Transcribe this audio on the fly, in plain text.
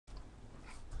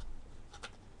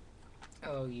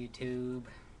Hello YouTube.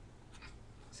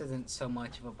 This isn't so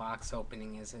much of a box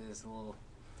opening as it is a little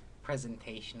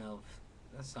presentation of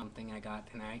something I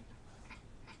got tonight.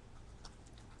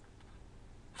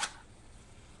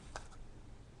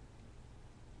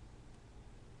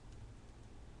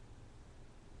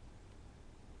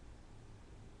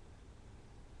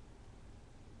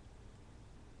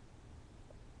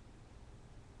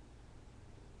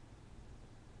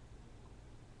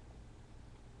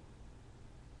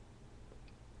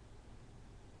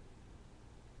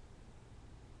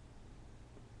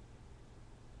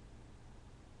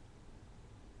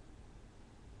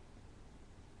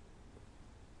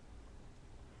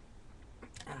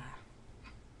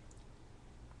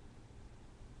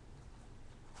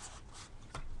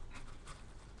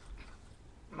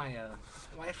 My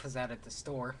wife was out at the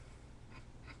store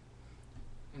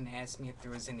and asked me if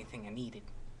there was anything I needed.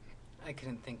 I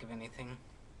couldn't think of anything,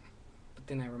 but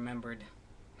then I remembered,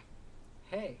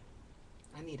 hey,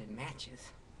 I needed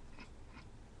matches.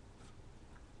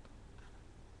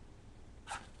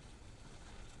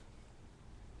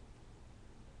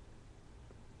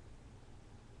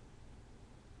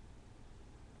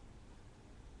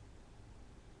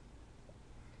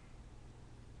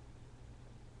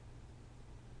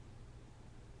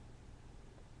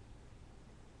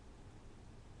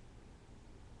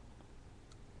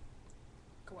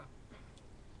 Go up.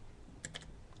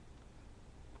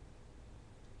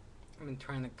 I've been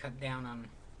trying to cut down on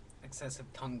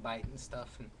excessive tongue bite and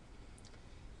stuff, and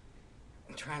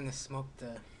I'm trying to smoke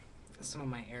some of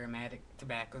my aromatic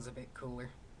tobaccos a bit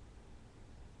cooler.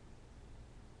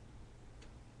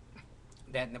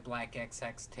 That and the Black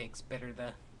XX takes better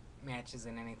the matches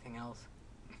than anything else.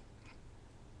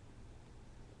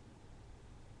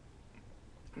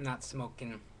 I'm not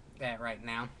smoking that right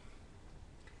now.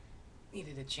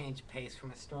 Needed a change of pace for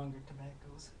my stronger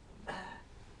tobaccos.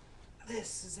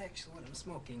 This is actually what I'm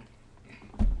smoking.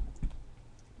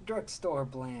 Drugstore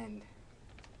blend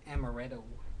Amaretto.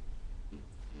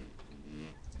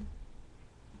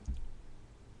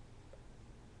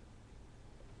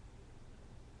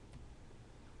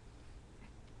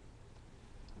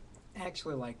 I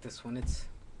actually like this one. It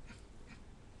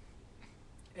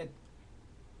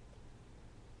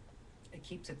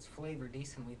keeps its flavor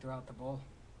decently throughout the bowl.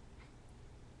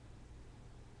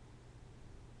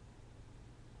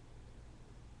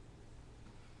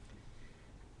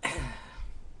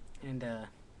 And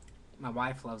my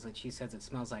wife loves it. She says it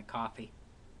smells like coffee.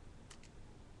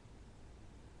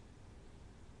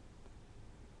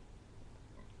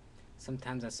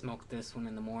 Sometimes I smoke this one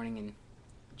in the morning and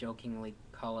jokingly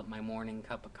call it my morning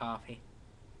cup of coffee.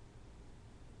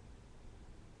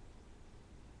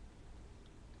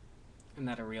 I'm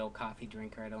not a real coffee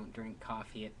drinker. I don't drink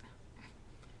coffee. It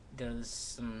does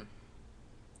some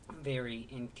very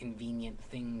inconvenient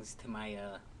things to my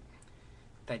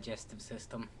digestive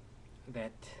system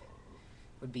that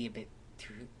would be a bit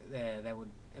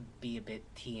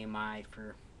TMI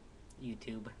for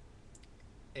YouTube,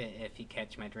 if you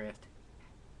catch my drift.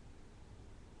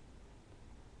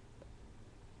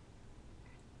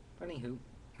 But anywho,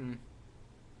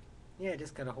 yeah, I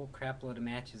just got a whole crap load of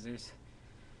matches. There's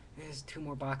 2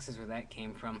 more boxes where that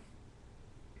came from.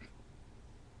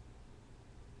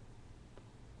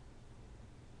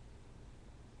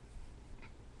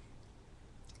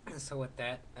 So with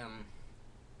that,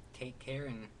 take care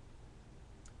and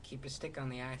keep a stick on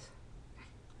the ice.